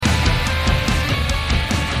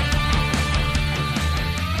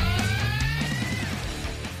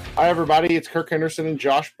Hi, everybody. It's Kirk Henderson and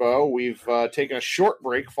Josh Bowe. We've taken a short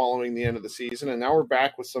break following the end of the season, and now we're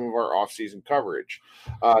back with some of our off-season coverage.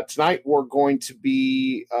 Tonight, we're going to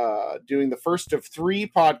be doing the first of three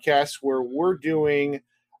podcasts where we're doing,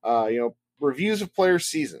 reviews of players'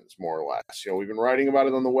 seasons, more or less. We've been writing about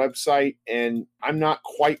it on the website, and I'm not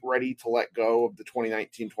quite ready to let go of the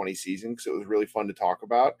 2019-20 season because it was really fun to talk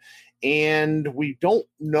about. And we don't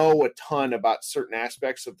know a ton about certain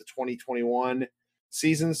aspects of the 2021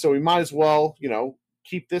 season, so we might as well,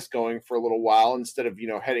 keep this going for a little while instead of,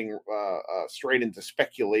 heading straight into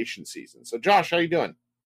speculation season. So, Josh, how you doing?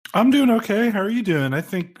 I'm doing okay. How are you doing? I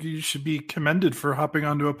think you should be commended for hopping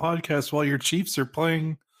onto a podcast while your Chiefs are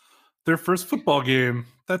playing their first football game.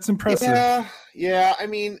 That's impressive. Yeah. I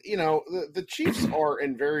mean, the Chiefs are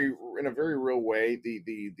in a very real way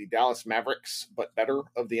the Dallas Mavericks, but better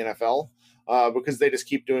of the NFL, because they just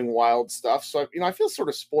keep doing wild stuff. So I feel sort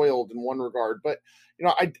of spoiled in one regard, but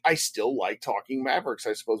I still like talking Mavericks.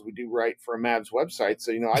 I suppose we do write for a Mavs website,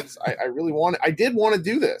 so I did want to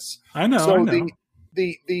do this. I know. So I know.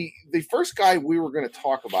 The first guy we were going to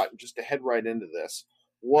talk about, and just to head right into this,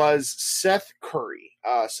 was Seth Curry.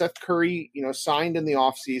 Seth Curry, signed in the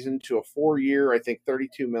offseason to a 4-year, I think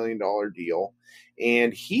 $32 million deal.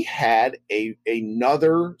 And he had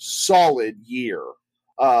another solid year.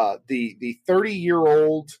 The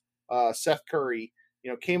 30-year-old Seth Curry,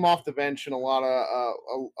 came off the bench in a lot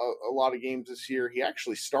of games this year. He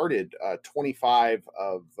actually started 25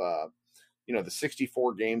 of the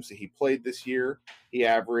 64 games that he played this year. He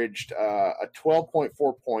averaged a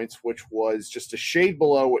 12.4 points, which was just a shade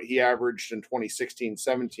below what he averaged in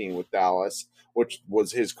 2016-17 with Dallas, which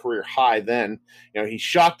was his career high then. He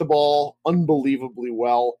shot the ball unbelievably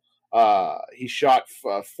well. He shot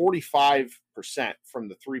 45% from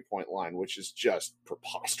the three-point line, which is just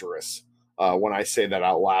preposterous when I say that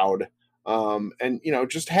out loud. And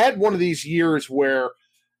just had one of these years where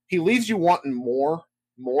he leaves you wanting more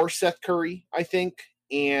Seth Curry, I think.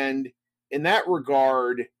 And in that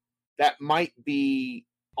regard, that might be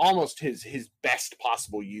almost his best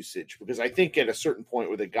possible usage, because I think at a certain point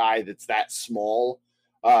with a guy that's that small,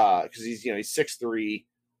 because he's 6'3",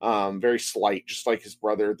 very slight, just like his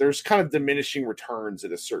brother, there's kind of diminishing returns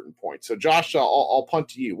at a certain point. So Josh, I'll punt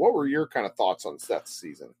to you. What were your kind of thoughts on Seth's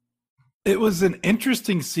season? It was an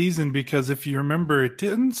interesting season because if you remember, it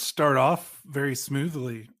didn't start off very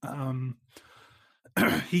smoothly.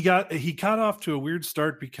 He got off to a weird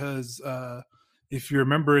start because if you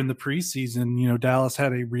remember in the preseason, Dallas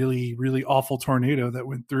had a really, really awful tornado that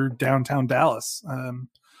went through downtown Dallas.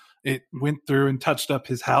 It went through and touched up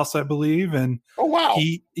his house, I believe. And oh, wow.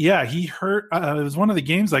 He hurt. It was one of the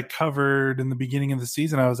games I covered in the beginning of the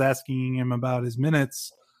season. I was asking him about his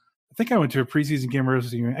minutes. I think I went to a preseason game or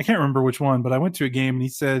I can't remember which one, but I went to a game and he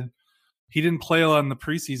said he didn't play a lot in the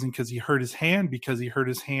preseason because he hurt his hand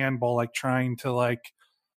while trying to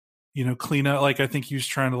clean up. I think he was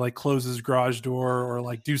trying to close his garage door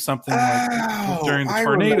or do something during the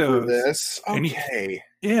tornadoes. I remember this. Okay.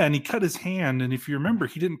 And he cut his hand. And if you remember,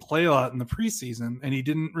 he didn't play a lot in the preseason and he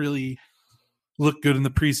didn't really look good in the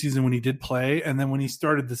preseason when he did play. And then when he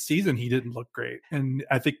started the season, he didn't look great. And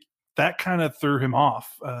I think that kind of threw him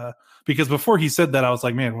off because before he said that, I was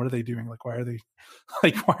like, man, what are they doing? Why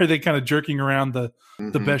are they kind of jerking around the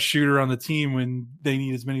best shooter on the team when they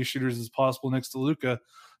need as many shooters as possible next to Luka?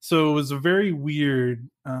 So it was a very weird,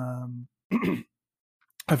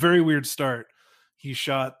 start. He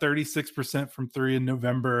shot 36% from three in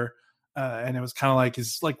November. And it was kind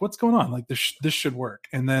of what's going on? This should work.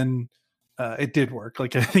 And then it did work. I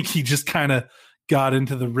think he just kind of got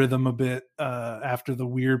into the rhythm a bit after the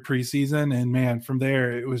weird preseason, and man, from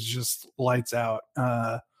there it was just lights out.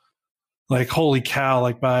 Holy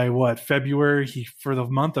cow! By February, for the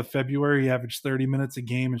month of February, he averaged 30 minutes a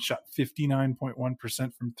game and shot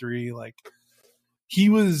 59.1% from three. He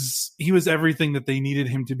was everything that they needed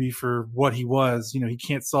him to be for what he was. He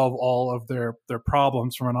can't solve all of their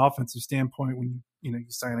problems from an offensive standpoint when you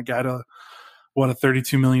sign a guy to a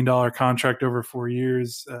 $32 million contract over 4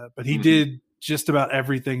 years, but he did just about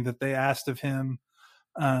everything that they asked of him.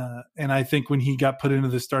 And I think when he got put into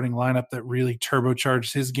the starting lineup, that really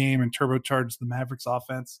turbocharged his game and turbocharged the Mavericks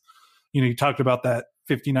offense. You talked about that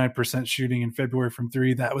 59% shooting in February from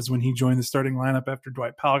three. That was when he joined the starting lineup after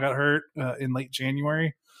Dwight Powell got hurt in late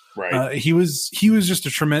January. Right. He was just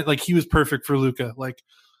a tremendous, he was perfect for Luka.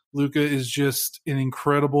 Luka is just an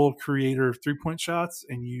incredible creator of three-point shots,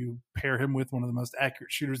 and you pair him with one of the most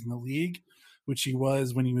accurate shooters in the league, which he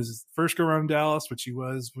was when he was first go around Dallas, which he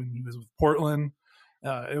was when he was with Portland.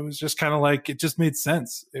 It was just kind of it just made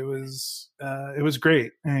sense. It was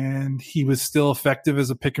great. And he was still effective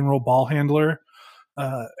as a pick and roll ball handler.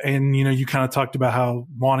 And you kind of talked about how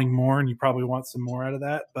wanting more, and you probably want some more out of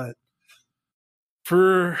that. But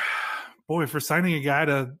for signing a guy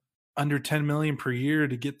to under 10 million per year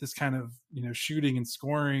to get this kind of shooting and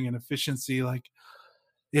scoring and efficiency, like,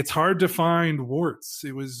 it's hard to find warts.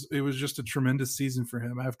 It was just a tremendous season for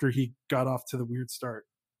him after he got off to the weird start.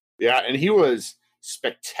 Yeah, and he was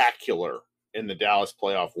spectacular in the Dallas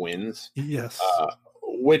playoff wins. Yes.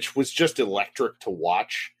 Which was just electric to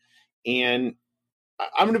watch. And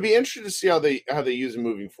I'm going to be interested to see how they use him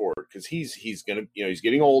moving forward, because he's going to, he's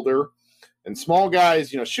getting older, and small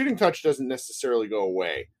guys, shooting touch doesn't necessarily go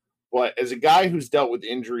away. But as a guy who's dealt with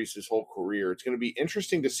injuries his whole career, it's going to be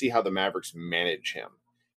interesting to see how the Mavericks manage him.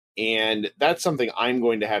 And that's something I'm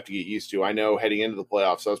going to have to get used to. I know heading into the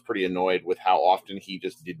playoffs, I was pretty annoyed with how often he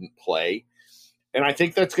just didn't play. And I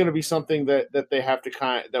think that's going to be something that they have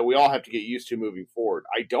to that we all have to get used to moving forward.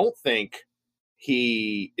 I don't think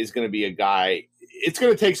he is going to be a guy. It's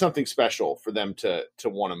going to take something special for them to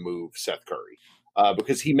want to move Seth Curry,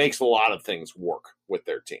 because he makes a lot of things work with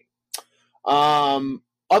their team.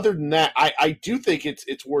 Other than that, I do think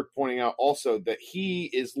it's worth pointing out also that he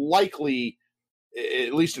is likely,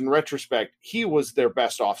 at least in retrospect, he was their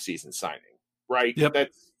best offseason signing, right? Yep.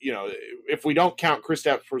 That's, if we don't count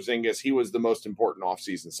Kristaps Porzingis, he was the most important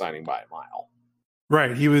offseason signing by a mile.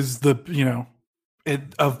 Right. He was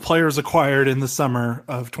of players acquired in the summer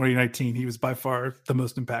of 2019, he was by far the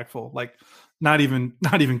most impactful, like not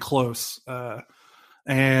even close.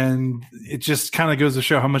 And it just kind of goes to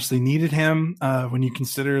show how much they needed him when you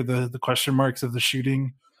consider the question marks of the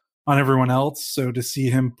shooting on everyone else. So to see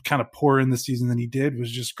him kind of pour in the season that he did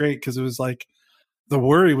was just great, because it was like, the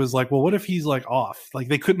worry was like, well, what if he's like off? Like,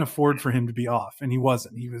 they couldn't afford for him to be off, and he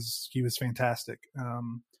wasn't. He was fantastic.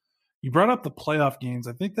 You brought up the playoff games.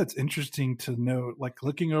 I think that's interesting to note. Like,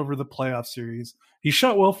 looking over the playoff series, he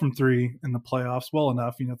shot well from three in the playoffs, well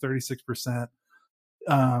enough, 36%.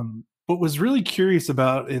 What was really curious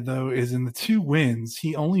about it, though, is in the 2 wins,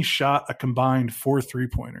 he only shot a combined 4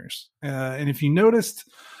 3-pointers. And if you noticed,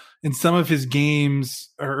 in some of his games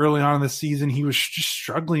or early on in the season, he was just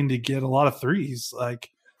struggling to get a lot of threes. Like,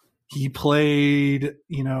 he played,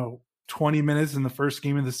 20 minutes in the first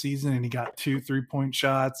game of the season, and he got 2 3-point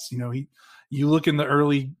shots. You look in the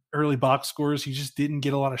early box scores, he just didn't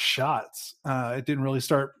get a lot of shots. It didn't really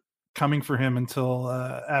start coming for him until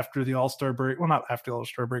after the All-Star break. Well, not after the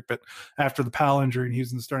All-Star break, but after the Powell injury, and he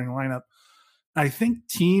was in the starting lineup. I think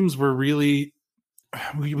teams were really,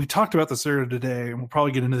 we talked about this earlier today, and we'll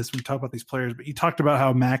probably get into this when we talk about these players, but you talked about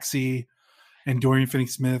how Maxey and Dorian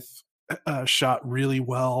Finney-Smith shot really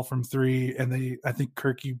well from three. And I think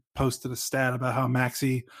Kirky posted a stat about how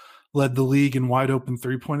Maxey led the league in wide open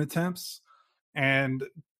 3-point attempts. And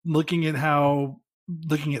looking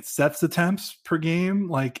at Seth's attempts per game,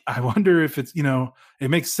 like, I wonder if it's, it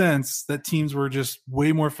makes sense that teams were just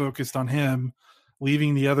way more focused on him,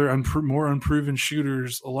 leaving the other more unproven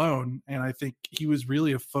shooters alone. And I think he was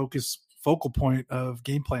really a focal point of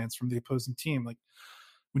game plans from the opposing team. Like,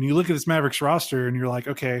 when you look at this Mavericks roster and you're like,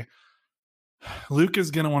 okay, Luke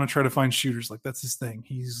is going to want to try to find shooters. Like, that's his thing.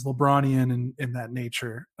 He's LeBronian in that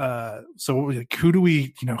nature. So like, who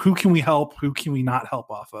can we help? Who can we not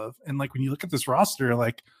help off of? And like, when you look at this roster,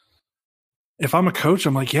 like, if I'm a coach,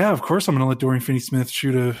 I'm like, yeah, of course I'm going to let Dorian Finney-Smith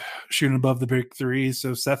shoot above the big three,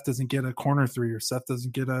 so Seth doesn't get a corner three, or Seth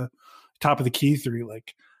doesn't get a top of the key three.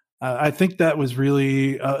 Like, I think that was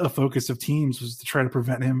really a focus of teams, was to try to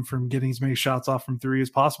prevent him from getting as many shots off from three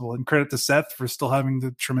as possible. And credit to Seth for still having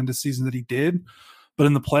the tremendous season that he did. But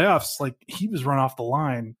in the playoffs, like, he was run off the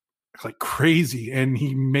line like crazy, and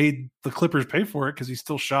he made the Clippers pay for it, because he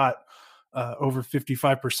still shot over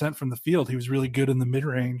 55% from the field. He was really good in the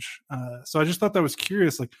mid-range. So I just thought that was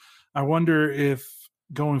curious. Like, I wonder if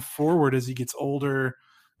going forward, as he gets older,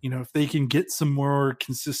 if they can get some more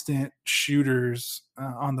consistent shooters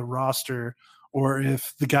on the roster, or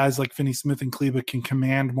if the guys like Finney-Smith and Kleber can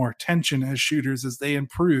command more attention as shooters as they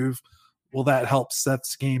improve, will that help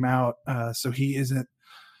Seth's game out so he isn't,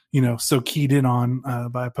 so keyed in on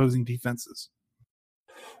by opposing defenses?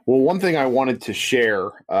 Well, one thing I wanted to share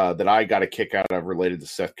that I got a kick out of related to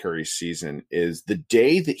Seth Curry's season is the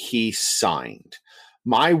day that he signed.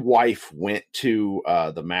 My wife went to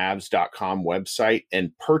the Mavs.com website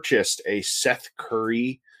and purchased a Seth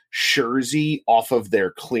Curry jersey off of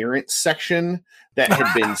their clearance section that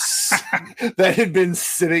had been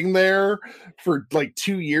sitting there for like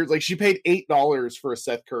 2 years. Like, she paid $8 for a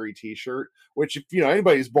Seth Curry t-shirt, which, if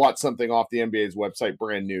anybody who's bought something off the NBA's website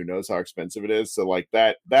brand new knows how expensive it is. So like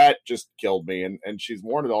that just killed me. And she's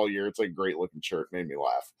worn it all year. It's like a great looking shirt. Made me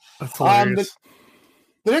laugh. That's hilarious.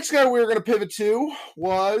 The next guy we were going to pivot to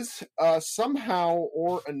was somehow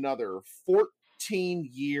or another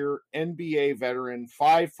 14-year NBA veteran,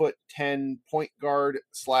 5'10" point guard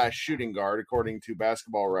 / shooting guard, according to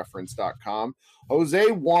basketballreference.com,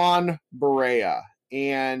 Jose Juan Barea.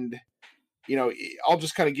 And, I'll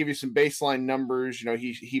just kind of give you some baseline numbers.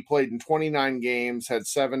 He played in 29 games, had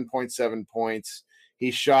 7.7 points.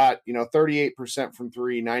 He shot, 38% from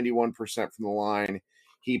three, 91% from the line.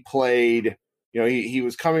 He played... he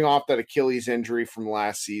was coming off that Achilles injury from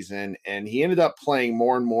last season, and he ended up playing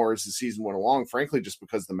more and more as the season went along, frankly, just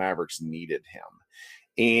because the Mavericks needed him.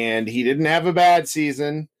 And he didn't have a bad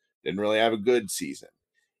season, didn't really have a good season.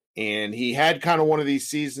 And he had kind of one of these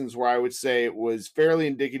seasons where I would say it was fairly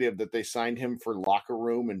indicative that they signed him for locker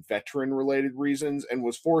room and veteran-related reasons, and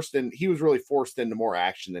he was really forced into more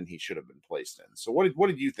action than he should have been placed in. So what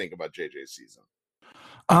did you think about JJ's season?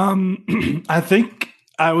 I think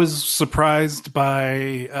I was surprised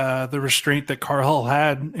by the restraint that Carl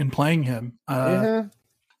had in playing him.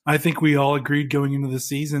 I think we all agreed going into the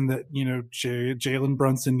season that, Jalen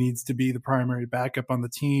Brunson needs to be the primary backup on the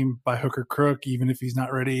team by hook or crook, even if he's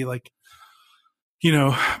not ready. Like,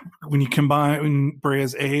 when you combine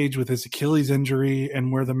Barea's age with his Achilles injury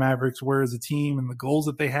and where the Mavericks were as a team and the goals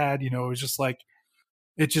that they had, it was just like,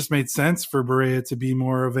 it just made sense for Barea to be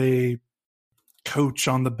more of a coach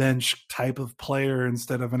on the bench type of player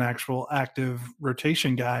instead of an actual active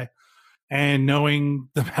rotation guy. And knowing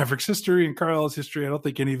the Mavericks history and Carlisle's history, I don't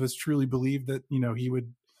think any of us truly believed that,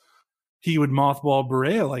 he would mothball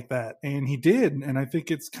Barea like that. And he did. And I think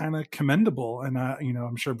it's kind of commendable. And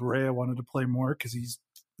I'm sure Barea wanted to play more because he's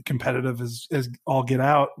competitive as all get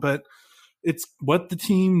out, but it's what the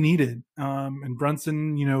team needed. And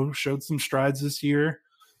Brunson, showed some strides this year.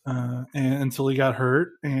 And until he got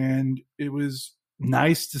hurt, and it was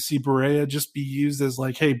nice to see Barea just be used as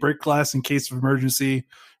like, hey, break glass in case of emergency.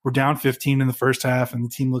 We're down 15 in the first half, and the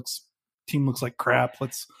team looks like crap.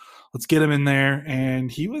 Let's get him in there.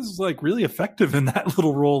 And he was like really effective in that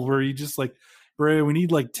little role where he just like, Barea, we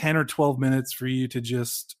need like 10 or 12 minutes for you to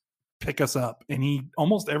just pick us up. And he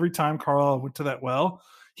almost every time Carlisle went to that well,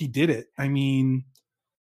 he did it. I mean,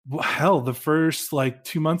 hell, the first like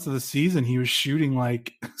 2 months of the season, he was shooting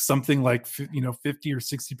like something like 50 or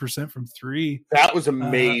 60% from three. That was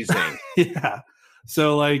amazing. Yeah.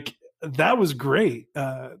 So like that was great.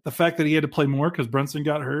 The fact that he had to play more because Brunson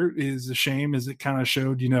got hurt is a shame, as it kind of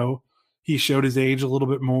showed, he showed his age a little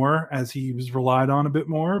bit more as he was relied on a bit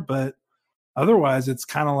more. But otherwise, it's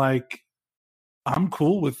kind of like, I'm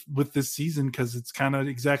cool with this season because it's kind of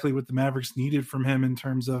exactly what the Mavericks needed from him in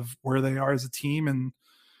terms of where they are as a team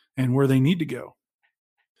and where they need to go.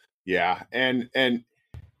 Yeah. And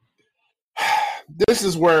this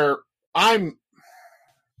is where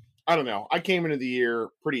I don't know. I came into the year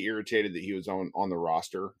pretty irritated that he was on the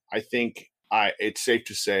roster. I think it's safe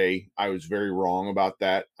to say I was very wrong about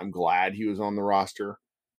that. I'm glad he was on the roster.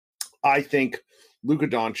 I think Luka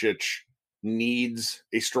Doncic needs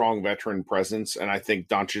a strong veteran presence, and I think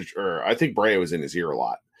Barea was in his ear a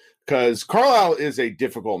lot because Carlisle is a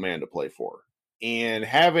difficult man to play for. And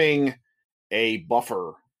having a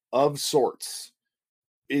buffer of sorts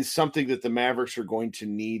is something that the Mavericks are going to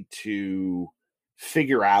need to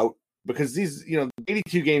figure out because these,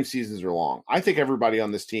 82 game seasons are long. I think everybody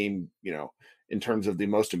on this team, in terms of the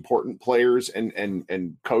most important players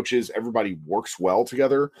and coaches, everybody works well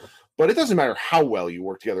together. But it doesn't matter how well you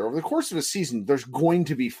work together. Over the course of a season, there's going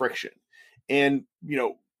to be friction. And,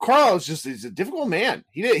 Carlisle is a difficult man.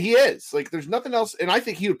 He is. Like, there's nothing else, and I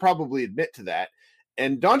think he would probably admit to that.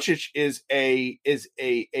 And Doncic is a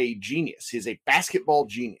genius. He's a basketball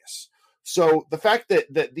genius. So the fact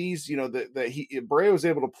that these, Barea was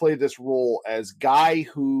able to play this role as guy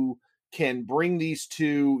who can bring these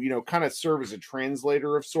two, kind of serve as a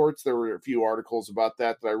translator of sorts. There were a few articles about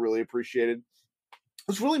that I really appreciated.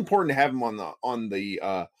 It's really important to have him on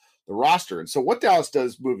the roster. And so what Dallas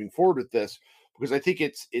does moving forward with this, because I think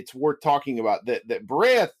it's worth talking about that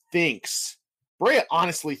Barea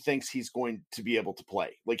honestly thinks he's going to be able to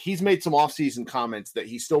play. Like, he's made some offseason comments that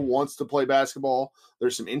he still wants to play basketball.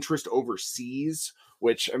 There's some interest overseas,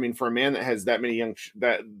 which, I mean, for a man that has that many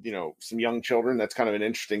some young children, that's kind of an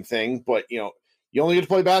interesting thing. But, you only get to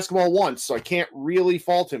play basketball once, so I can't really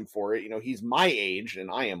fault him for it. He's my age and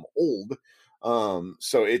I am old.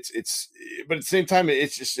 So but at the same time,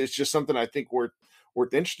 it's just something I think worth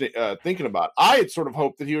interesting thinking about. I had sort of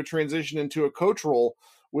hoped that he would transition into a coach role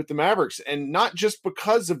with the Mavericks, and not just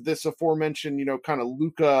because of this aforementioned, kind of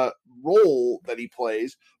Luka role that he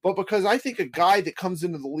plays, but because I think a guy that comes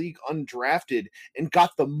into the league undrafted and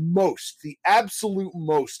got the absolute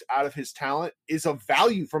most out of his talent is of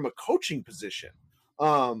value from a coaching position.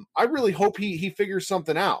 I really hope he figures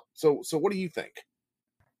something out. So what do you think?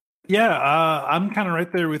 Yeah, I'm kind of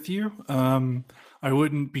right there with you. I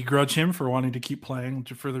wouldn't begrudge him for wanting to keep playing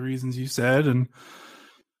for the reasons you said, and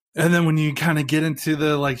then when you kind of get into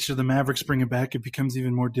the like, should the Mavericks bring it back? It becomes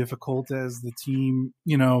even more difficult as the team,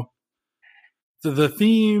 the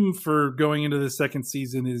theme for going into the second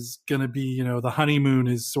season is going to be, the honeymoon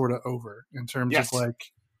is sort of over in terms of Yes.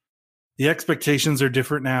 like the expectations are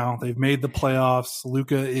different now. They've made the playoffs.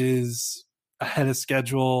 Luka is ahead of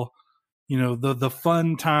schedule. The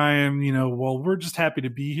fun time, well, we're just happy to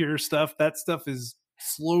be here stuff. That stuff is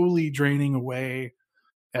slowly draining away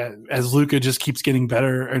as Luka just keeps getting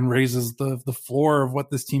better and raises the floor of what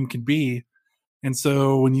this team can be. And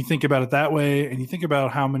so when you think about it that way, and you think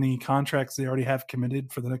about how many contracts they already have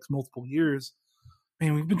committed for the next multiple years,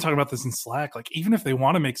 man, we've been talking about this in Slack. Like, even if they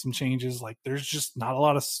want to make some changes, like there's just not a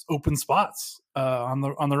lot of open spots on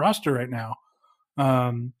the roster right now.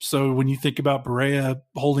 So when you think about Barea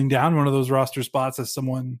holding down one of those roster spots as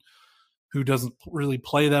someone who doesn't really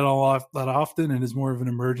play that often and is more of an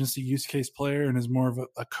emergency use case player and is more of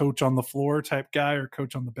a coach on the floor type guy or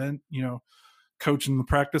coach on the bench, coach in the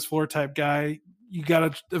practice floor type guy, you got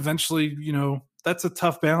to eventually, that's a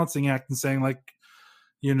tough balancing act and saying like,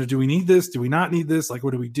 do we need this? Do we not need this? Like,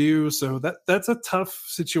 what do we do? So that's a tough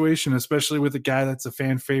situation, especially with a guy that's a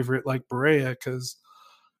fan favorite like Barea, because,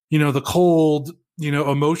 the cold,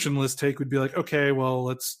 emotionless take would be like, okay, well,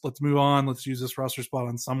 let's move on. Let's use this roster spot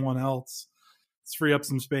on someone else. Let's free up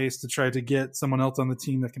some space to try to get someone else on the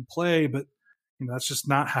team that can play. But that's just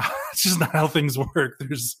not how it's just not how things work.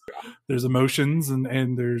 There's emotions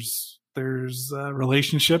and there's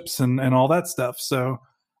relationships and all that stuff. So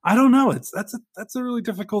I don't know. That's a really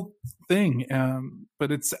difficult thing.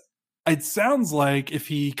 But it sounds like if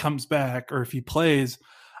he comes back or if he plays,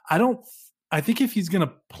 I think if he's going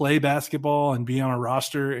to play basketball and be on a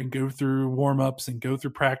roster and go through warm-ups and go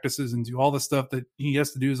through practices and do all the stuff that he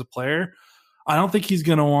has to do as a player, I don't think he's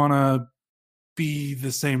going to want to be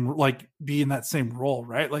in that same role,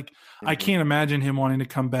 right? Like, mm-hmm. I can't imagine him wanting to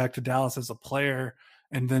come back to Dallas as a player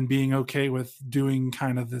and then being okay with doing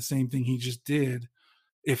kind of the same thing he just did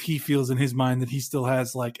if he feels in his mind that he still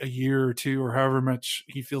has like a year or two or however much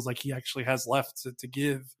he feels like he actually has left to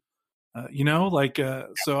give,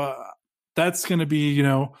 so that's going to be,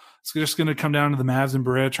 it's just going to come down to the Mavs and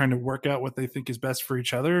Barea trying to work out what they think is best for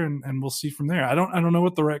each other. And we'll see from there. I don't know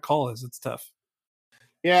what the right call is. It's tough.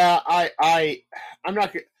 Yeah. I'm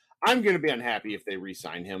going to be unhappy if they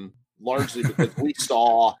re-sign him, largely because we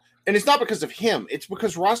saw, and it's not because of him, it's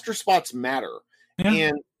because roster spots matter. Yeah.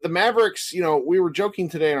 And the Mavericks, we were joking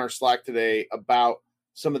today in our Slack today about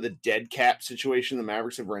some of the dead cap situation the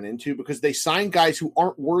Mavericks have run into because they sign guys who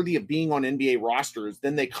aren't worthy of being on NBA rosters.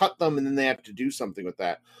 Then they cut them and then they have to do something with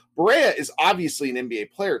that. Barea is obviously an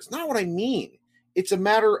NBA player. It's not what I mean. It's a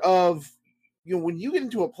matter of, when you get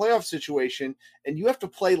into a playoff situation and you have to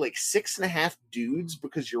play like 6.5 dudes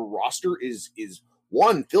because your roster is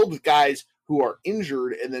one, filled with guys who are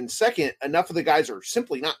injured. And then second, enough of the guys are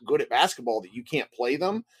simply not good at basketball that you can't play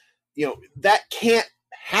them. That can't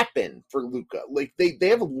happen for Luka. Like they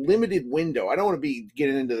have a limited window. I don't want to be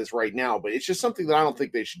getting into this right now, but it's just something that I don't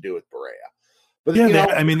think they should do with Barea. But yeah,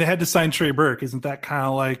 they had to sign Trey Burke. Isn't that kind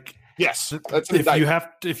of like, yes?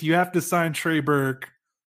 If you have to sign Trey Burke,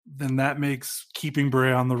 then that makes keeping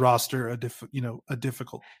Barea on the roster a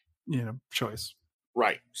difficult choice.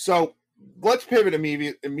 Right. So let's pivot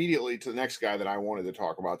immediately to the next guy that I wanted to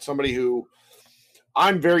talk about. Somebody who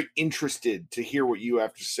I'm very interested to hear what you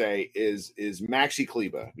have to say is Maxi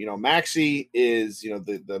Kleber. Maxi is,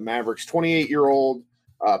 the Mavericks 28-year-old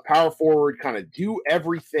power forward, kind of do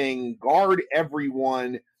everything, guard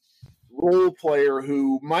everyone, role player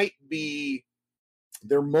who might be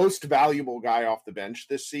their most valuable guy off the bench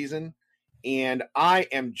this season. And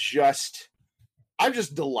I'm just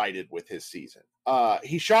delighted with his season.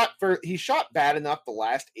 He shot bad enough the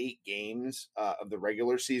last 8 games of the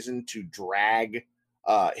regular season to drag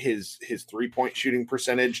his 3-point shooting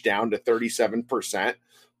percentage down to 37%,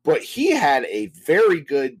 but he had a very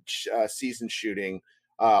good season shooting,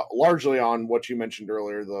 largely on what you mentioned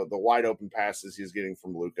earlier, the wide open passes he's getting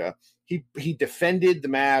from Luka. He defended the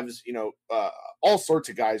Mavs, all sorts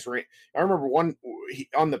of guys. Right, I remember one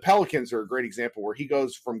on the Pelicans are a great example where he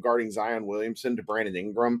goes from guarding Zion Williamson to Brandon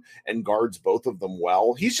Ingram and guards both of them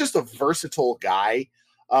well. He's just a versatile guy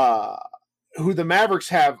who the Mavericks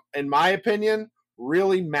have, in my opinion,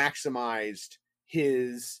 really maximized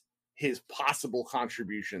his possible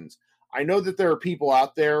contributions. I know that there are people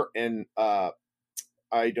out there, and I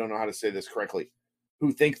don't know how to say this correctly,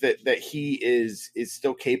 who think that he is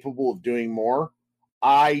still capable of doing more.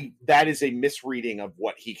 that is a misreading of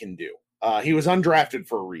what he can do. He was undrafted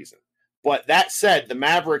for a reason. But that said, the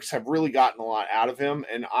Mavericks have really gotten a lot out of him,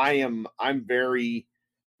 and I'm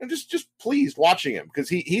just pleased watching him because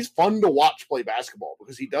he's fun to watch play basketball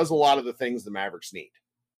because he does a lot of the things the Mavericks need.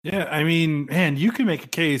 Yeah, I mean, man, you can make a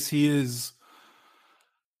case. He is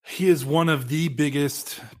one of the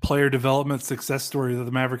biggest player development success stories that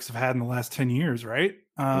the Mavericks have had in the last 10 years, right?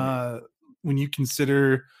 When you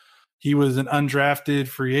consider he was an undrafted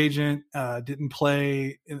free agent, didn't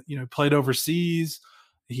play, played overseas.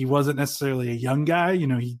 He wasn't necessarily a young guy.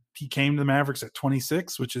 He came to the Mavericks at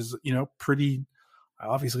 26, which is, pretty,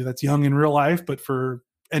 obviously that's young in real life, but for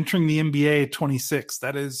entering the NBA at 26,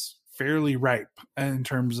 that is fairly ripe in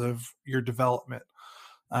terms of your development.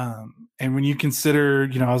 And when you consider,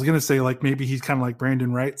 I was going to say like maybe he's kind of like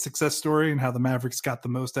Brandon Wright's success story and how the Mavericks got the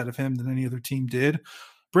most out of him than any other team did.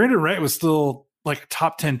 Brandon Wright was still like a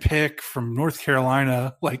top 10 pick from North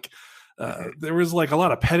Carolina. Like there was like a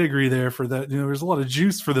lot of pedigree there for that. There's a lot of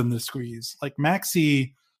juice for them to squeeze. Like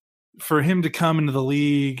Maxey, for him to come into the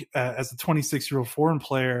league as a 26-year-old foreign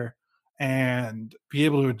player and be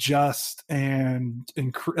able to adjust and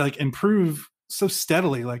improve so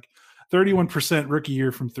steadily, like 31% rookie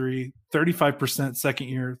year from three, 35% second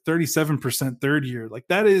year, 37% third year. Like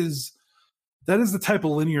that is the type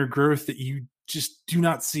of linear growth that you just do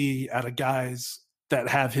not see out of guys that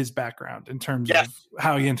have his background in terms of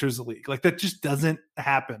how he enters the league. Like that just doesn't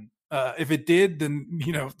happen. If it did, then,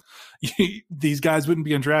 these guys wouldn't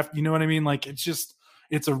be undrafted. You know what I mean? Like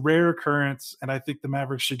it's a rare occurrence. And I think the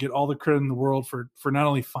Mavericks should get all the credit in the world for not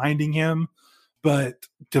only finding him, but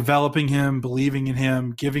developing him, believing in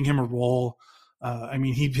him, giving him a role.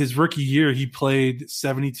 His rookie year, he played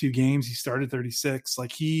 72 games. He started 36.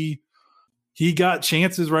 Like he got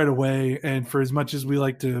chances right away. And for as much as we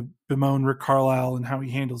like to bemoan Rick Carlisle and how he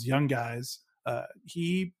handles young guys,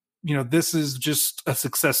 this is just a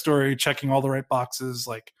success story, checking all the right boxes,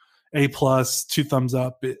 like A+, 2 thumbs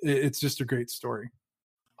up. It's just a great story.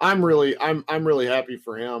 I'm really happy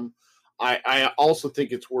for him. I also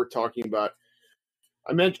think it's worth talking about.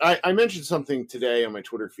 I mentioned something today on my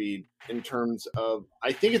Twitter feed in terms of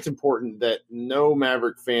I think it's important that no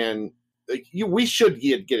Maverick fan, we should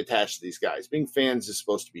get attached to these guys. Being fans is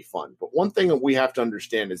supposed to be fun, but one thing that we have to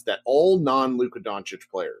understand is that all non-Luka Doncic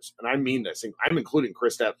players, and I mean this, and I'm including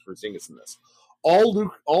Kristaps Porzingis in this,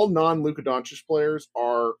 all non-Luka Doncic players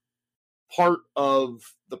are part of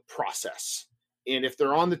the process. And if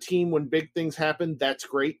they're on the team when big things happen, that's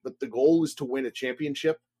great. But the goal is to win a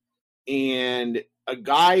championship. And a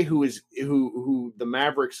guy who the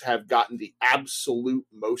Mavericks have gotten the absolute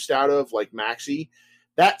most out of, like Maxey,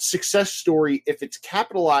 that success story, if it's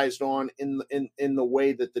capitalized on in the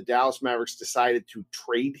way that the Dallas Mavericks decided to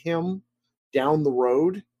trade him down the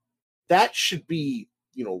road, that should be,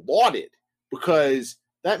 lauded, because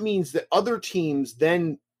that means that other teams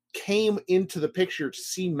then came into the picture to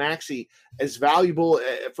see Maxey as valuable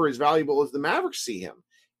as the Mavericks see him.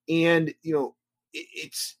 And,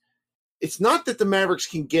 it's not that the Mavericks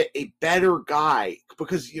can get a better guy,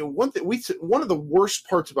 because one of the worst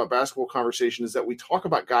parts about basketball conversation is that we talk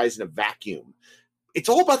about guys in a vacuum. It's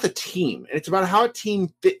all about the team, and it's about how a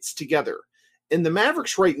team fits together. And the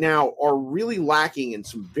Mavericks right now are really lacking in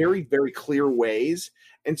some very, very clear ways.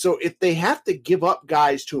 And so if they have to give up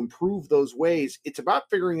guys to improve those ways, it's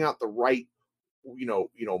about figuring out the right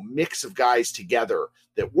mix of guys together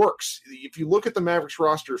that works. If you look at the Mavericks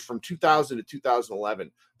rosters from 2000 to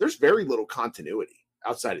 2011, there's very little continuity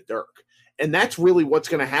outside of Dirk. And that's really what's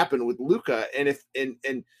going to happen with Luka. And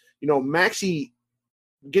Maxey,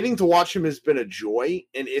 getting to watch him has been a joy.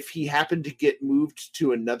 And if he happened to get moved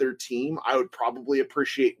to another team, I would probably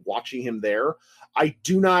appreciate watching him there. I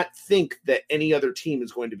do not think that any other team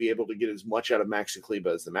is going to be able to get as much out of Maxi Kleber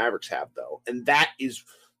as the Mavericks have, though. And that is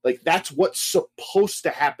that's what's supposed to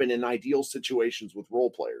happen in ideal situations with role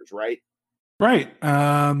players, right? Right.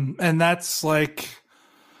 And that's a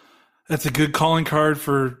good calling card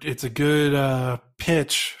it's a good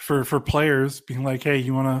pitch for players being like, hey,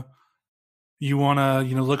 you want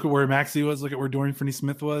to, look at where Maxey was, look at where Dorian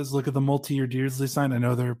Finney-Smith was, look at the multi-year deals they signed. I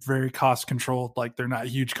know they're very cost controlled. Like they're not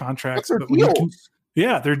huge contracts, but deals.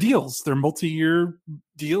 They're deals. They're multi-year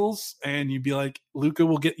deals. And you'd be like, Luka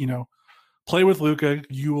will get, play with Luka,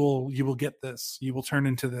 you will get this. You will turn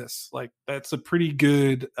into this. Like that's a pretty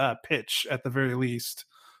good pitch at the very least.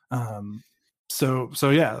 So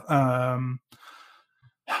yeah.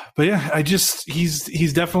 But yeah,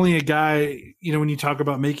 he's definitely a guy. When you talk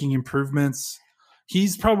about making improvements,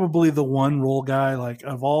 he's probably the one role guy. Like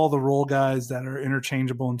of all the role guys that are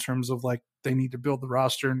interchangeable in terms of like they need to build the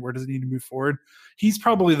roster and where does it need to move forward. He's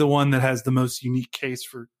probably the one that has the most unique case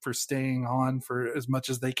for staying on for as much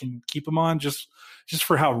as they can keep him on, just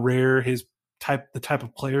for how rare the type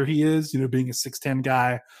of player he is, being a 6'10"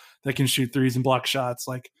 guy that can shoot threes and block shots.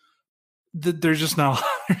 Like there's just not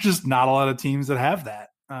a lot of teams that have that.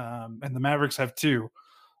 And the Mavericks have two.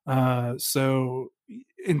 So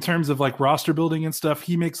in terms of like roster building and stuff,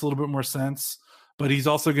 he makes a little bit more sense, but he's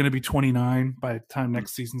also going to be 29 by the time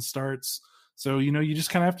next season starts. So, you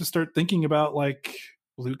just kind of have to start thinking about like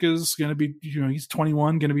Luka's going to be, he's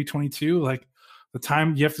 21, going to be 22. Like the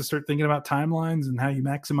time you have to start thinking about timelines and how you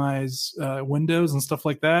maximize windows and stuff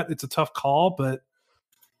like that. It's a tough call, but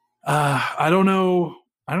I don't know,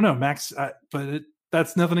 Max,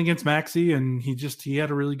 that's nothing against Maxey. And he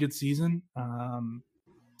had a really good season.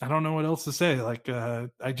 I don't know what else to say. Like,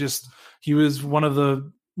 he was one of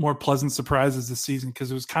the more pleasant surprises this season because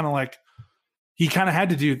it was kind of like he kind of had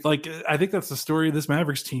to do. Like, I think that's the story of this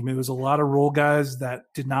Mavericks team. It was a lot of role guys that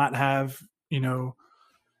did not have,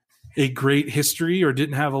 a great history or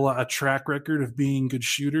didn't have a track record of being good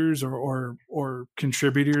shooters or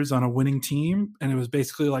contributors on a winning team. And it was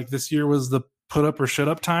basically like this year was the put up or shut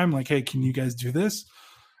up time. Like, hey, can you guys do this?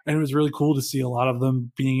 And it was really cool to see a lot of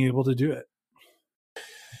them being able to do it.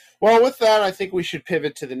 Well, with that, I think we should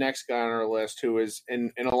pivot to the next guy on our list, who is,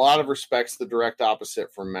 in a lot of respects, the direct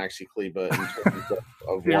opposite from Maxi Kleber in terms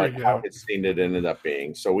of how his scene it ended up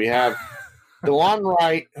being. So we have DeLon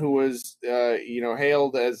Wright, who was,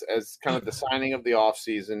 hailed as kind of the signing of the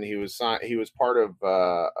offseason. He was part of,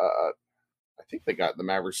 I think the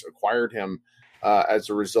Mavericks acquired him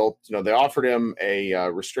as a result. They offered him a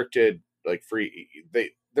restricted, like free.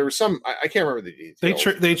 There was some I can't remember the details.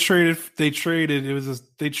 They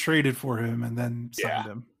traded for him and then signed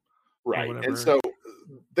him. Right. And so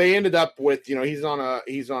they ended up with, he's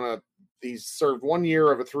served 1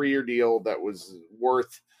 year of a 3-year deal that was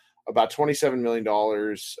worth about $27 million.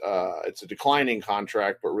 It's a declining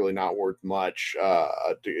contract, but really not worth much.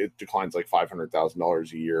 It declines like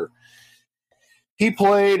 $500,000 a year. He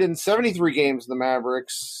played in 73 games in the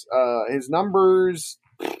Mavericks. His numbers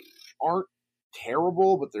aren't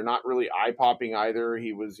terrible, but they're not really eye-popping either.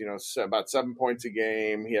 He was, about 7 points a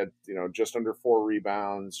game. He had, just under 4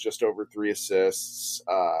 rebounds, just over 3 assists.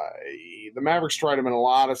 The Mavericks tried him in a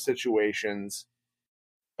lot of situations.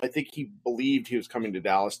 I think he believed he was coming to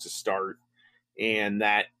Dallas to start, and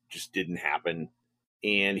that just didn't happen.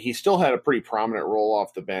 And he still had a pretty prominent role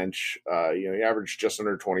off the bench. He averaged just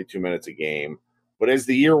under 22 minutes a game. But as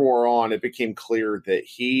the year wore on, it became clear that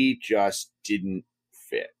he just didn't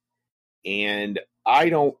fit. And I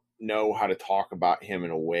don't know how to talk about him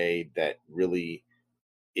in a way that really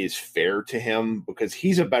is fair to him, because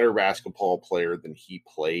he's a better basketball player than he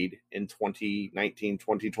played in 2019,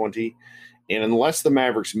 2020. And unless the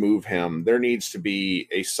Mavericks move him, there needs to be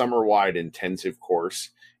a summer-wide intensive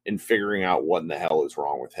course in figuring out what in the hell is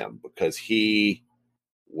wrong with him, because he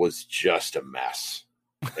was just a mess.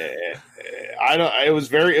 It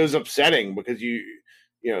was upsetting, because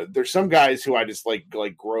there's some guys who I just like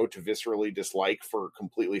grow to viscerally dislike for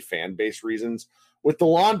completely fan-based reasons. With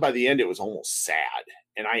DeLon, by the end, it was almost sad.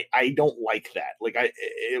 And I don't like that.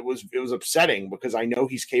 It was upsetting, because I know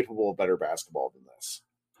he's capable of better basketball than this.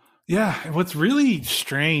 Yeah. What's really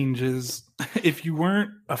strange is if you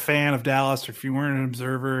weren't a fan of Dallas or if you weren't an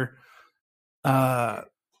observer,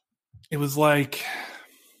 it was like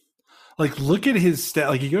look at his stat.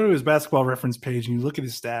 Like, you go to his basketball reference page and you look at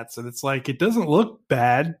his stats, and it's like, it doesn't look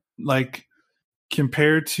bad. Like,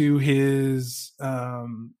 compared to his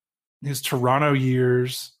Toronto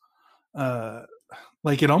years,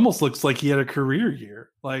 like, it almost looks like he had a career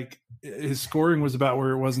year. Like, his scoring was about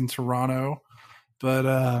where it was in Toronto,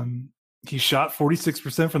 but he shot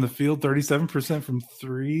 46% from the field, 37% from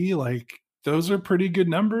three. Like, those are pretty good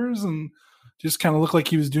numbers, and just kind of looked like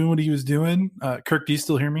he was doing what he was doing. Kirk, do you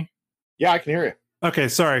still hear me? Yeah, I can hear you. Okay,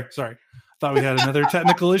 sorry. Thought we had another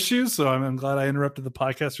technical issue, so I'm glad I interrupted the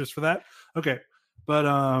podcast just for that. Okay, but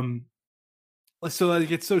so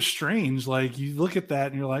like, it's so strange. Like, you look at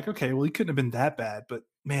that and you're like, okay, well, he couldn't have been that bad, but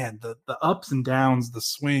man, the ups and downs, the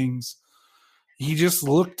swings, he just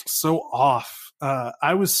looked so off.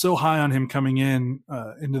 I was so high on him coming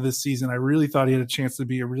into this season. I really thought he had a chance to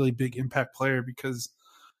be a really big impact player, because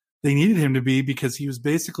they needed him to be, because he was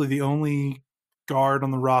basically the only guard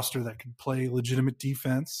on the roster that could play legitimate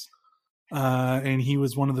defense. And he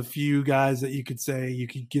was one of the few guys that you could say you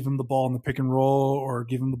could give him the ball in the pick and roll or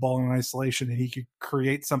give him the ball in isolation, and he could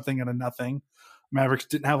create something out of nothing. Mavericks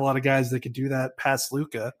didn't have a lot of guys that could do that past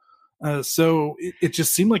Luka. So it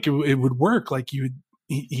just seemed like it would work. Like,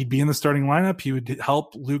 he'd be in the starting lineup. He would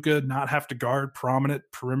help Luka not have to guard prominent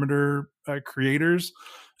perimeter creators.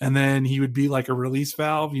 And then he would be like a release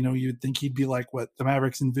valve. You would think he'd be like what the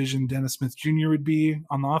Mavericks envisioned Dennis Smith Jr. would be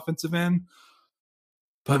on the offensive end.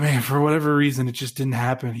 But man, for whatever reason, it just didn't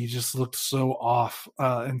happen. He just looked so off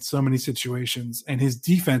in so many situations, and his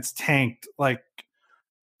defense tanked. Like,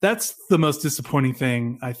 that's the most disappointing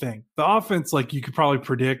thing, I think. The offense, like, you could probably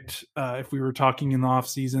predict if we were talking in the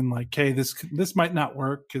offseason, like, hey, this might not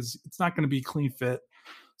work because it's not going to be a clean fit.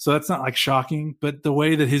 So that's not like shocking. But the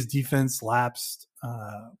way that his defense lapsed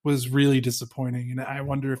was really disappointing. And I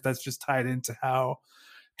wonder if that's just tied into how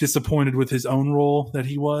disappointed with his own role that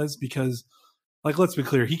he was, because – like, let's be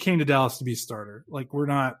clear, he came to Dallas to be a starter. Like,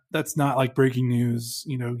 that's not like breaking news.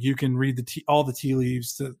 You can read all the tea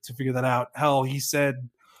leaves to figure that out. Hell, he said,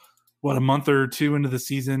 a month or two into the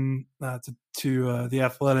season to The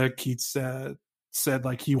Athletic, he said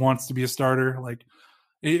like he wants to be a starter. Like,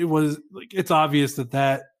 it was like, it's obvious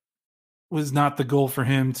that was not the goal for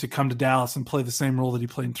him to come to Dallas and play the same role that he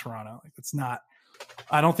played in Toronto. Like, it's not.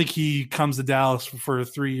 I don't think he comes to Dallas for a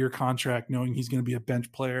 3-year contract knowing he's going to be a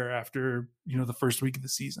bench player after, the first week of the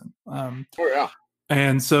season.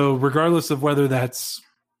 And so regardless of whether that's,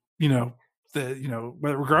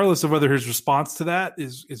 regardless of whether his response to that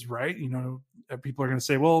is right, people are going to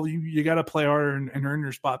say, well, you got to play harder and earn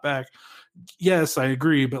your spot back. Yes, I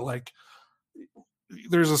agree. But like,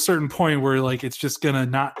 there's a certain point where like it's just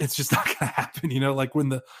not gonna happen, like when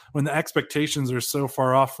the expectations are so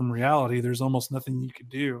far off from reality, there's almost nothing you could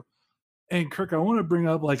do. And Kirk, I want to bring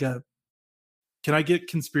up can I get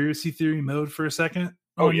conspiracy theory mode for a second?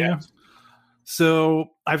 Oh yeah.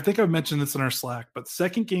 So I think I've mentioned this in our Slack, but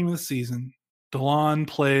second game of the season, DeLon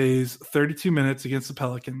plays 32 minutes against the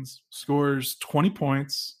Pelicans, scores 20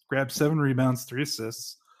 points, grabs 7 rebounds, 3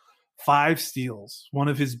 assists, 5 steals, one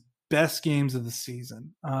of his best games of the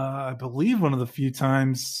season. I believe one of the few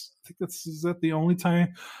times, I think is that the only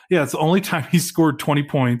time? Yeah, it's the only time he scored 20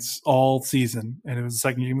 points all season, and it was the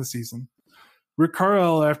second game of the season. Rick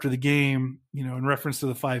Carlisle, after the game, in reference to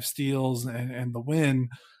the 5 steals and the win,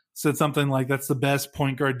 said something like, that's the best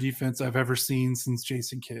point guard defense I've ever seen since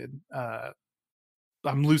Jason Kidd.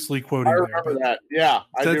 I'm loosely quoting. I remember that. Yeah,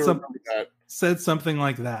 I do remember that. Said something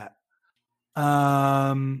like that.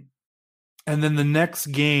 And then the next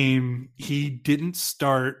game, he didn't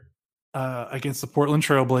start against the Portland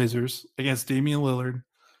Trailblazers against Damian Lillard,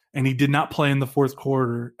 and he did not play in the fourth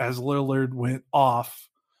quarter as Lillard went off,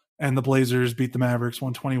 and the Blazers beat the Mavericks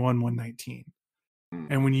 121-119.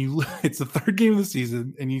 And when it's the third game of the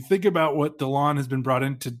season, and you think about what DeLon has been brought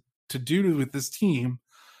in to do with this team,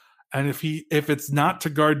 and if it's not to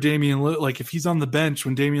guard Damian Lillard, like if he's on the bench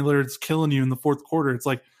when Damian Lillard's killing you in the fourth quarter, it's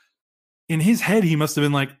like in his head he must have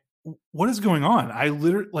been like, what is going on?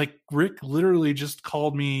 Rick literally just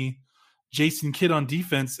called me Jason Kidd on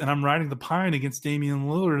defense, and I'm riding the pine against Damian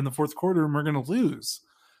Lillard in the fourth quarter, and we're going to lose.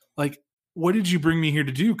 Like, what did you bring me here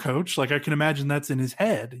to do, coach? Like, I can imagine that's in his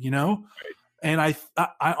head, Right. And I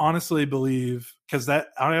honestly believe,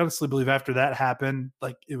 after that happened,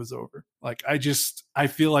 like it was over. Like, I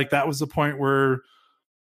feel like that was the point where,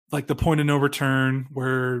 like the point of no return,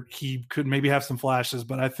 where he could maybe have some flashes,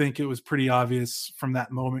 but I think it was pretty obvious from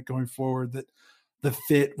that moment going forward that the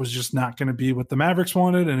fit was just not going to be what the Mavericks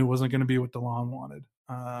wanted, and it wasn't going to be what DeLon wanted.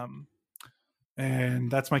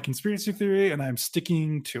 And that's my conspiracy theory, and I'm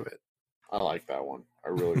sticking to it. I like that one. I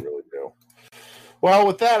really, really do. Well,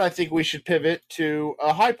 with that, I think we should pivot to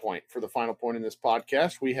a high point for the final point in this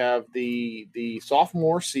podcast. We have the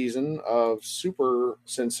sophomore season of super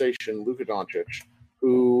sensation Luka Doncic,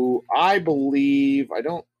 who I believe,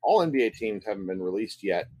 all NBA teams haven't been released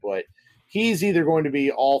yet, but he's either going to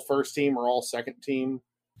be all first team or all second team,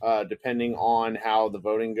 depending on how the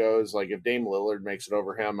voting goes. Like if Dame Lillard makes it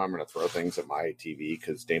over him, I'm going to throw things at my TV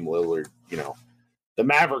because Dame Lillard, the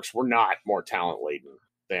Mavericks were not more talent laden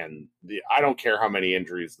than I don't care how many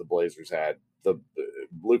injuries the Blazers had. The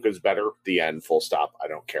Luka's better. The end. Full stop. I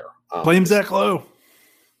don't care. Blame Zach Lowe.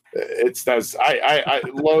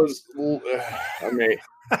 Lowe's. I may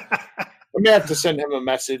have to send him a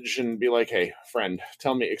message and be like, "Hey, friend,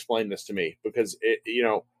 explain this to me," because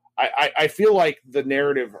I feel like the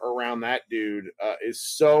narrative around that dude is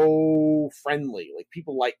so friendly. Like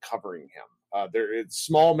people like covering him. It's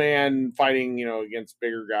small man fighting, against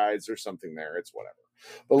bigger guys or something there. It's whatever.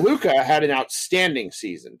 But Luka had an outstanding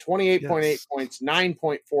season: 28.8 points,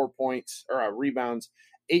 9.4 points or rebounds,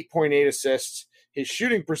 8.8 assists. His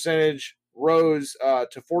shooting percentage rose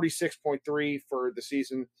to 46.3 for the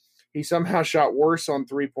season. He somehow shot worse on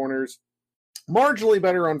three-pointers, marginally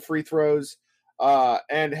better on free throws,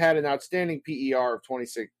 and had an outstanding PER of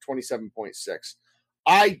 27.6.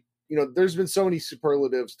 there's been so many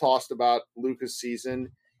superlatives tossed about Luka's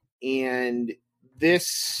season, and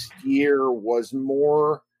this year was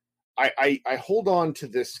more. I hold on to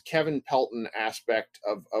this Kevin Pelton aspect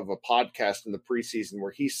of a podcast in the preseason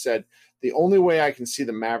where he said the only way I can see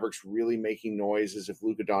the Mavericks really making noise is if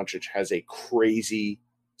Luka Doncic has a crazy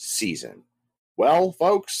season. Well,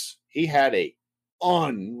 folks, he had a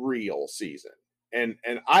unreal season, and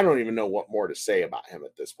I don't even know what more to say about him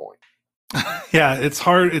at this point. Yeah, it's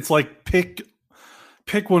hard. It's like pick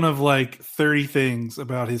one of like 30 things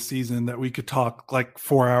about his season that we could talk like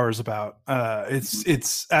 4 hours about.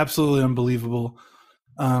 It's absolutely unbelievable.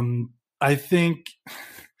 I think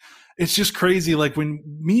it's just crazy. Like when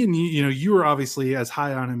me and you were obviously as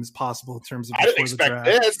high on him as possible in terms of I didn't expect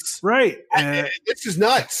this. Right. This is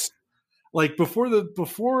nuts. Like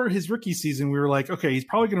before his rookie season, we were like, okay, he's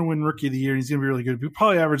probably going to win Rookie of the Year. And he's going to be really good. We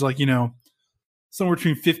probably average like, somewhere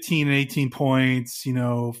between 15 and 18 points,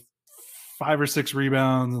 5 or 6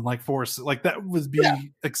 rebounds and like 4, like that would be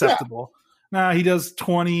acceptable. Yeah. Nah, he does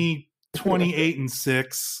 20, 28 and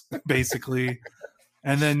 6 basically.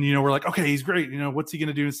 And then, we're like, okay, he's great. What's he going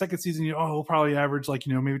to do in the second season? He'll probably average like,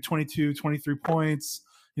 maybe 22, 23 points,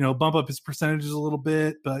 bump up his percentages a little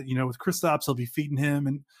bit. But, with Kristaps, he'll be feeding him.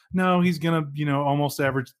 And no, he's going to, almost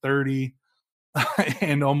average 30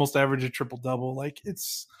 and almost average a triple double. Like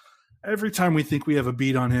it's every time we think we have a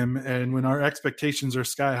beat on him. And when our expectations are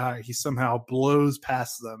sky high, he somehow blows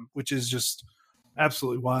past them, which is just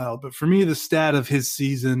absolutely wild. But for me, the stat of his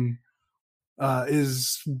season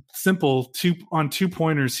is simple. On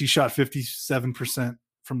 2-pointers, he shot 57%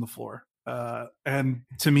 from the floor. And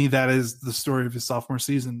to me, that is the story of his sophomore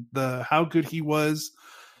season. How good he was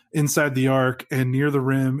inside the arc and near the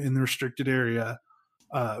rim in the restricted area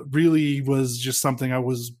really was just something I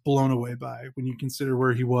was blown away by when you consider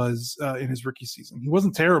where he was in his rookie season. He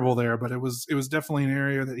wasn't terrible there, but it was definitely an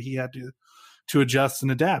area that he had to adjust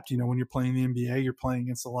and adapt. When you're playing the NBA, you're playing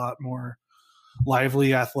against a lot more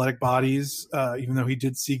lively athletic bodies, even though he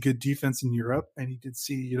did see good defense in Europe and he did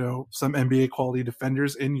see, some NBA quality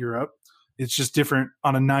defenders in Europe. It's just different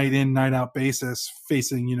on a night in, night out basis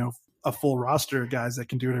facing, a full roster of guys that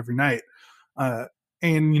can do it every night.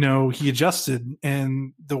 And, he adjusted,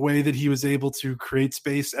 and the way that he was able to create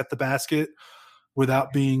space at the basket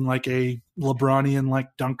without being like a LeBronian like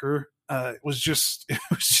dunker, it was just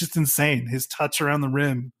insane. His touch around the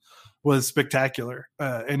rim was spectacular.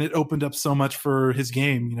 And it opened up so much for his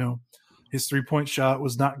game. His 3-point shot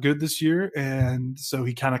was not good this year. And so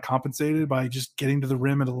he kind of compensated by just getting to the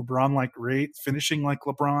rim at a LeBron-like rate, finishing like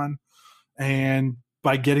LeBron. And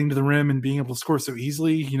by getting to the rim and being able to score so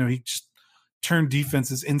easily, he just turned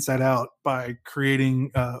defenses inside out by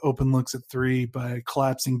creating open looks at 3, by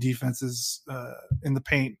collapsing defenses in the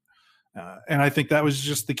paint. And I think that was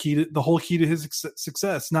just the whole key to his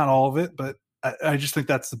success. Not all of it, but I just think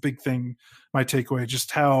that's the big thing, my takeaway,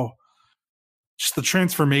 just the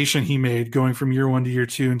transformation he made going from year 1 to year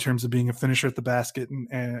 2 in terms of being a finisher at the basket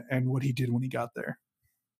and what he did when he got there.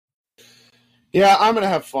 Yeah, I'm going to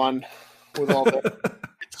have fun with all that.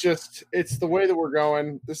 It's the way that we're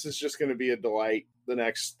going. This is just going to be a delight the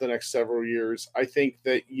next several years. I think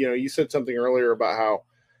that, you said something earlier about how,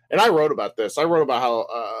 and I wrote about this. I wrote about how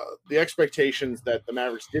the expectations that the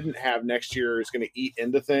Mavericks didn't have next year is going to eat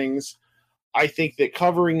into things. I think that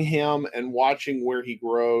covering him and watching where he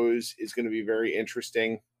grows is going to be very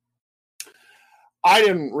interesting. I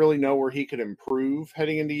didn't really know where he could improve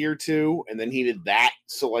heading into year 2, and then he did that.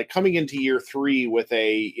 So, like, coming into year 3 with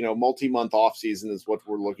a, multi-month offseason is what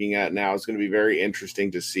we're looking at now. Is going to be very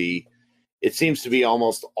interesting to see. It seems to be a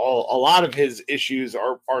lot of his issues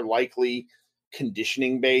are likely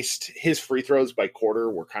conditioning based. His free throws by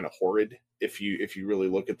quarter were kind of horrid if you really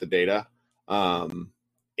look at the data.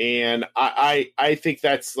 And I think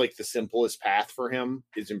that's like the simplest path for him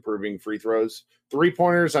is improving free throws.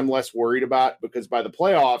 3-pointers I'm less worried about because by the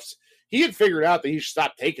playoffs, he had figured out that he should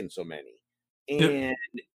stop taking so many. And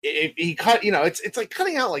if he cut, it's like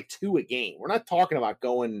cutting out like 2 a game. We're not talking about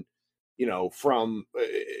going, from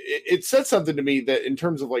it said something to me that in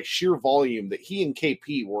terms of like sheer volume that he and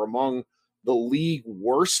KP were among the league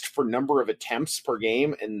worst for number of attempts per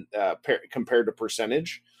game and compared to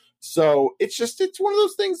percentage. So it's one of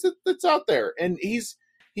those things that's out there, and he's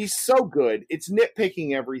so good. It's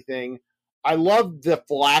nitpicking everything. I love the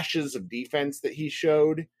flashes of defense that he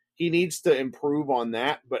showed. He needs to improve on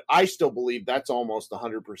that, but I still believe that's almost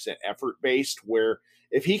 100% effort based, where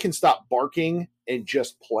if he can stop barking and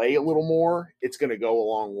just play a little more, it's going to go a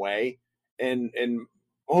long way. And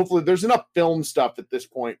hopefully there's enough film stuff at this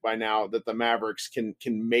point by now that the Mavericks can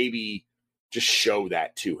maybe just show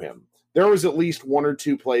that to him. there was at least one or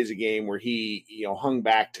two plays a game where he, hung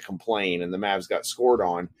back to complain and the Mavs got scored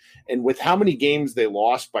on. And with how many games they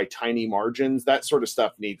lost by tiny margins, that sort of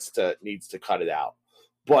stuff needs to cut it out.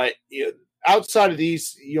 But outside of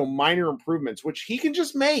these, minor improvements, which he can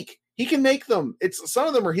just make, he can make them. Some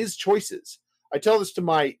of them are his choices. I tell this to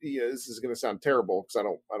my, this is going to sound terrible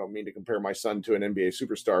because I don't mean to compare my son to an NBA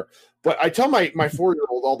superstar, but I tell my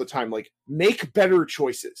 4-year-old all the time, like, make better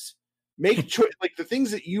choices. Make like the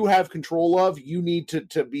things that you have control of, you need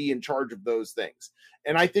to be in charge of those things.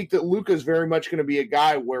 And I think that Luka is very much going to be a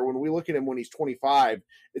guy where when we look at him when he's 25,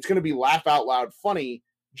 it's going to be laugh out loud funny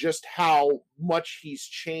just how much he's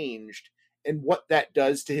changed and what that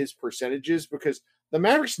does to his percentages, because the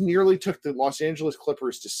Mavericks nearly took the Los Angeles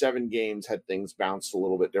Clippers to 7 games had things bounced a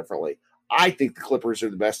little bit differently. I think the Clippers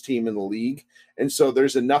are the best team in the league. And so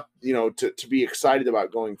there's enough, to be excited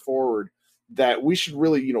about going forward, that we should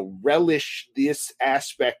really, relish this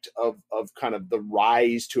aspect of kind of the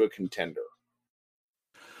rise to a contender.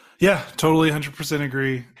 Yeah, totally 100%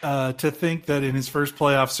 agree. To think that in his first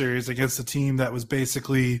playoff series against a team that was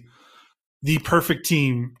basically the perfect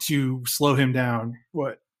team to slow him down,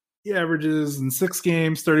 he averages in 6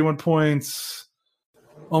 games, 31 points,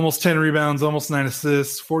 almost 10 rebounds, almost 9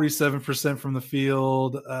 assists, 47% from the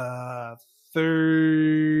field,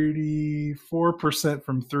 34%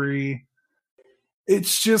 from 3.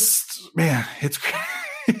 It's just, man,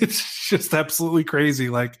 it's just absolutely crazy.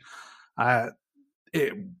 Like, the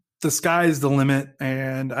sky is the limit,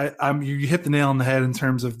 and you hit the nail on the head in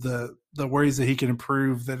terms of the ways that he can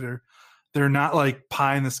improve they're not like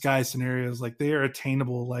pie in the sky scenarios. Like, they are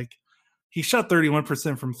attainable. Like, he shot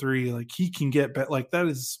 31% from 3. Like, he can get better. Like,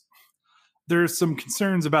 there's some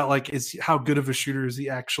concerns about like, how good of a shooter is he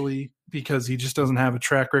actually, because he just doesn't have a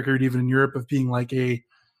track record even in Europe of being like a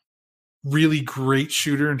really great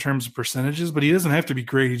shooter in terms of percentages, but he doesn't have to be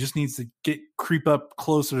great. He just needs to creep up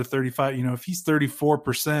closer to 35. If he's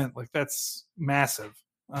 34%, like, that's massive,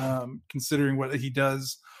 considering what he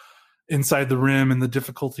does inside the rim and the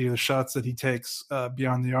difficulty of the shots that he takes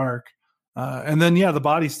beyond the arc. And then, the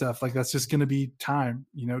body stuff, like, that's just going to be time.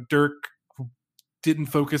 Dirk didn't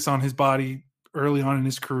focus on his body early on in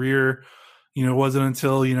his career. It wasn't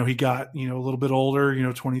until, he got, a little bit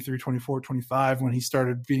older, 23, 24, 25, when he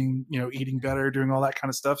started being, eating better, doing all that kind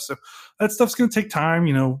of stuff. So that stuff's going to take time.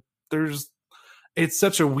 It's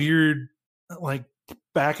such a weird, like,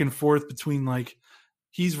 back and forth between, like,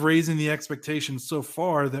 he's raising the expectations so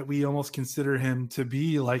far that we almost consider him to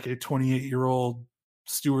be like a 28-year-old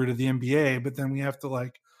steward of the NBA. But then we have to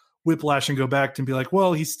like whiplash and go back and be like,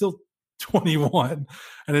 well, he's still 21.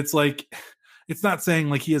 And it's like, it's not saying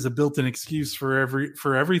like he has a built-in excuse for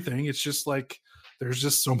everything. It's just like, there's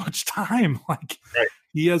just so much time. Like, right.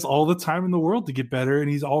 He has all the time in the world to get better,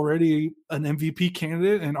 and he's already an MVP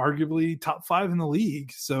candidate and arguably top 5 in the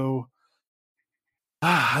league. So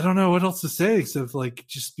I don't know what else to say except like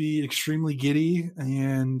just be extremely giddy.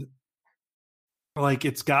 And like,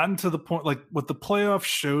 it's gotten to the point, like, what the playoffs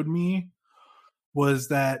showed me was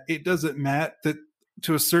that it doesn't matter that,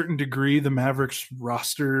 to a certain degree, the Mavericks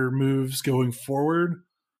roster moves going forward,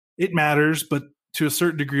 it matters, but to a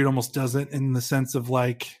certain degree, it almost doesn't, in the sense of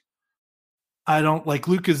like, I don't think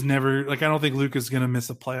Luka's going to miss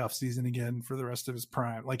a playoff season again for the rest of his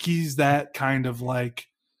prime. Like, he's that kind of like,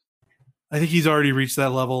 I think he's already reached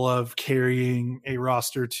that level of carrying a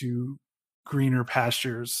roster to greener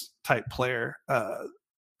pastures type player.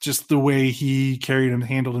 Just the way he carried and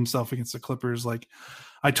handled himself against the Clippers. Like,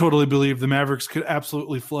 I totally believe the Mavericks could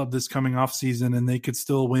absolutely flub this coming off season and they could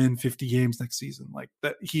still win 50 games next season. Like,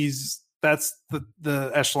 that's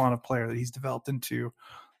the echelon of player that he's developed into.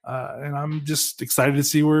 And I'm just excited to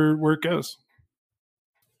see where it goes.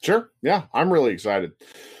 Sure. Yeah, I'm really excited.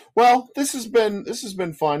 Well, this has been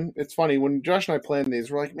fun. It's funny when Josh and I planned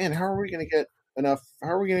these, we're like, man, how are we going to get a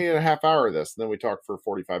half hour of this? And then we talk for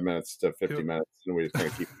 45 minutes to 50 minutes, and we just kind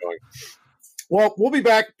of keep going. Well, we'll be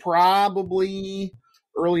back probably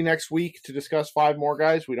early next week to discuss 5 more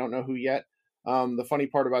guys. We don't know who yet. The funny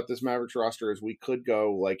part about this Mavericks roster is we could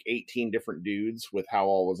go like 18 different dudes with how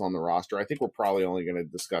all was on the roster. I think we're probably only going to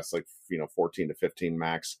discuss 14 to 15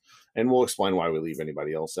 max, and we'll explain why we leave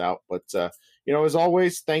anybody else out. But as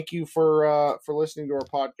always, thank you for listening to our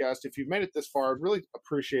podcast. If you've made it this far, I'd really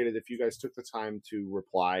appreciate it if you guys took the time to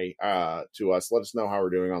reply to us. Let us know how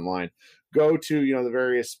we're doing online. Go to the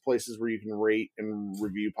various places where you can rate and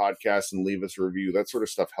review podcasts and leave us a review. That sort of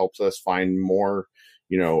stuff helps us find more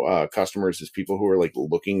customers, as people who are like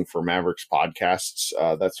looking for Mavericks podcasts.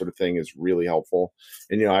 That sort of thing is really helpful.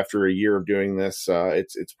 And after a year of doing this,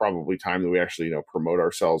 it's probably time that we actually promote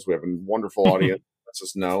ourselves. We have a wonderful audience. Lets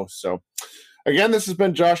us know. So Again, this has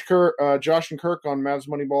been Josh and Kirk on Mavs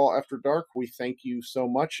Moneyball After Dark. We thank you so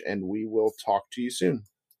much, and we will talk to you soon.